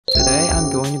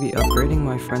going to be upgrading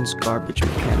my friend's garbage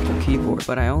mechanical keyboard,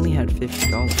 but I only had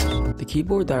 $50. The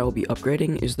keyboard that I will be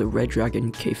upgrading is the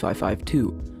Redragon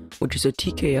K552, which is a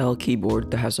TKL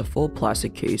keyboard that has a full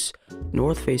plastic case,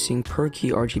 north-facing per-key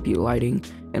RGB lighting,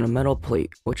 and a metal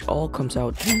plate, which all comes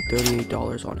out to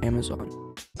 $38 on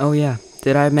Amazon. Oh yeah,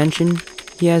 did I mention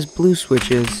he has blue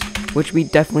switches, which we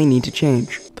definitely need to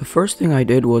change. The first thing I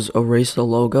did was erase the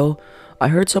logo. I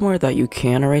heard somewhere that you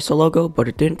can erase the logo, but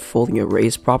it didn't fully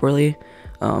erase properly,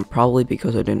 probably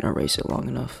because I didn't erase it long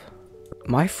enough.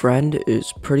 My friend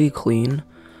is pretty clean,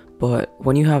 but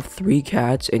when you have 3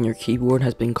 cats and your keyboard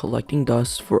has been collecting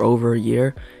dust for over a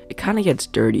year, it kind of gets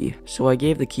dirty, so I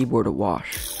gave the keyboard a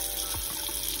wash.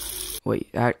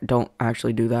 Wait, don't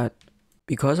actually do that.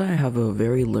 Because I have a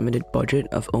very limited budget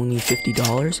of only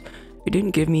 $50, it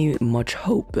didn't give me much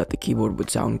hope that the keyboard would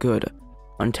sound good,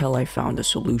 until I found a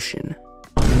solution.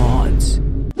 Mods.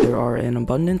 There are an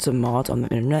abundance of mods on the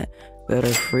internet that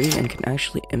are free and can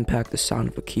actually impact the sound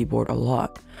of a keyboard a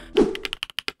lot.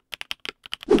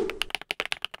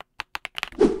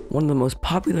 One of the most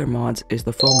popular mods is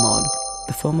the foam mod.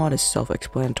 The foam mod is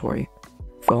self-explanatory.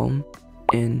 Foam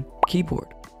in keyboard.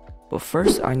 But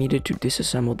first I needed to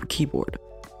disassemble the keyboard,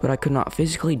 but I could not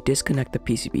physically disconnect the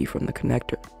PCB from the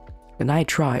connector. And I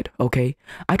tried, okay?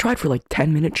 I tried for like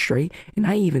 10 minutes straight, and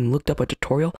I even looked up a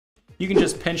tutorial. You can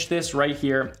just pinch this right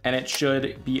here, and it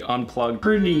should be unplugged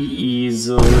pretty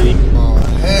easily. Oh,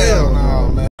 hell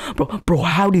no, man. Bro,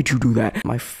 how did you do that?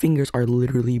 My fingers are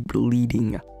literally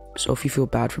bleeding. So if you feel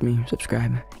bad for me,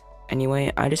 subscribe.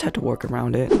 Anyway, I just had to work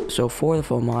around it. So for the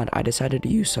foam mod, I decided to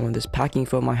use some of this packing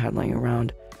foam I had laying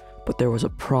around. But there was a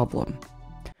problem.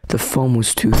 The foam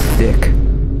was too thick.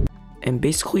 And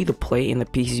basically the plate and the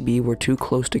PCB were too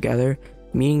close together,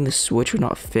 meaning the switch would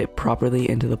not fit properly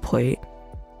into the plate.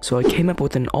 So I came up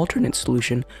with an alternate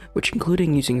solution, which included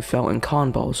using felt and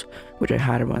cotton balls, which I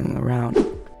had running around.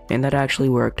 And that actually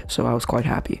worked, so I was quite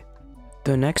happy.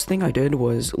 The next thing I did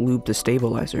was lube the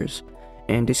stabilizers.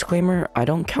 And disclaimer, I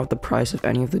don't count the price of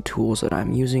any of the tools that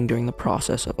I'm using during the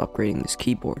process of upgrading this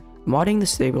keyboard. Modding the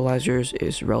stabilizers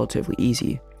is relatively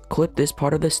easy. Clip this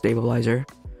part of the stabilizer,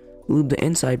 lube the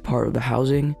inside part of the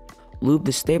housing, lube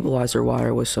the stabilizer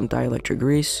wire with some dielectric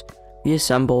grease,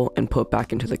 reassemble, and put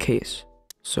back into the case.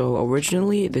 So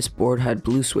originally this board had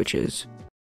blue switches,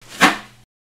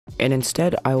 and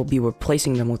instead I will be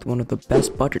replacing them with one of the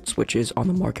best budget switches on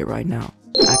the market right now,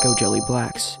 Echo Jelly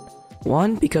Blacks.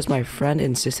 1, because my friend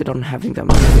insisted on having them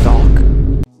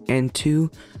THOCK, and 2,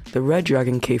 the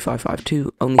Redragon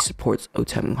K552 only supports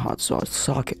O10 hot sauce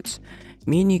sockets,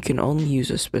 meaning you can only use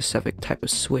a specific type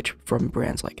of switch from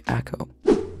brands like Echo.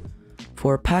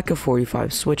 For a pack of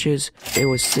 45 switches, it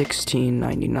was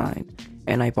 $16.99,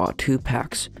 and I bought 2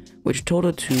 packs, which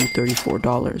totaled to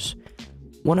 $34.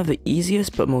 One of the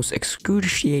easiest but most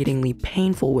excruciatingly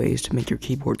painful ways to make your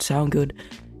keyboard sound good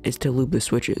is to lube the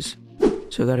switches.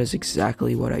 So that is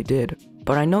exactly what I did.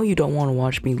 But I know you don't want to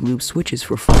watch me lube switches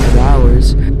for 5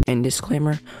 hours. And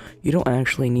disclaimer, you don't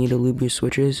actually need to lube your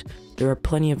switches. There are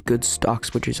plenty of good stock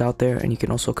switches out there, and you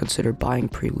can also consider buying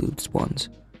pre-lubed ones.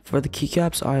 For the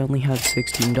keycaps, I only had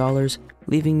 $16,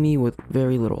 leaving me with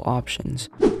very little options.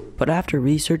 But after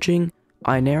researching,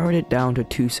 I narrowed it down to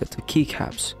 2 sets of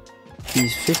keycaps.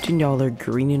 These $15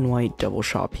 green and white double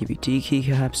shot PVT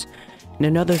keycaps, and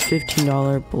another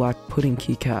 $15 black pudding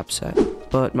keycap set.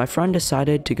 But my friend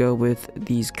decided to go with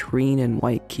these green and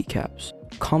white keycaps.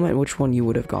 Comment which one you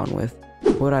would have gone with.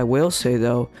 What I will say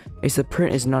though, is the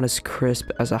print is not as crisp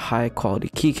as a high quality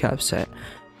keycap set,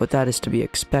 but that is to be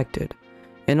expected.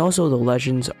 And also the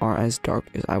legends aren't as dark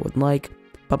as I would like,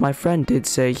 but my friend did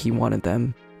say he wanted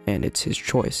them, and it's his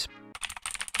choice.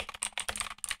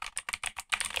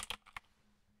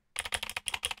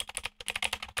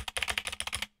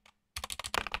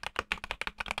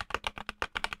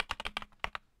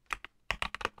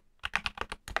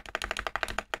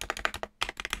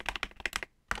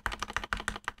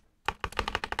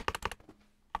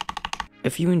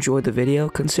 If you enjoyed the video,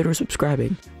 consider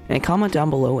subscribing, and comment down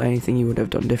below anything you would have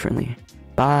done differently.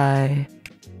 Bye!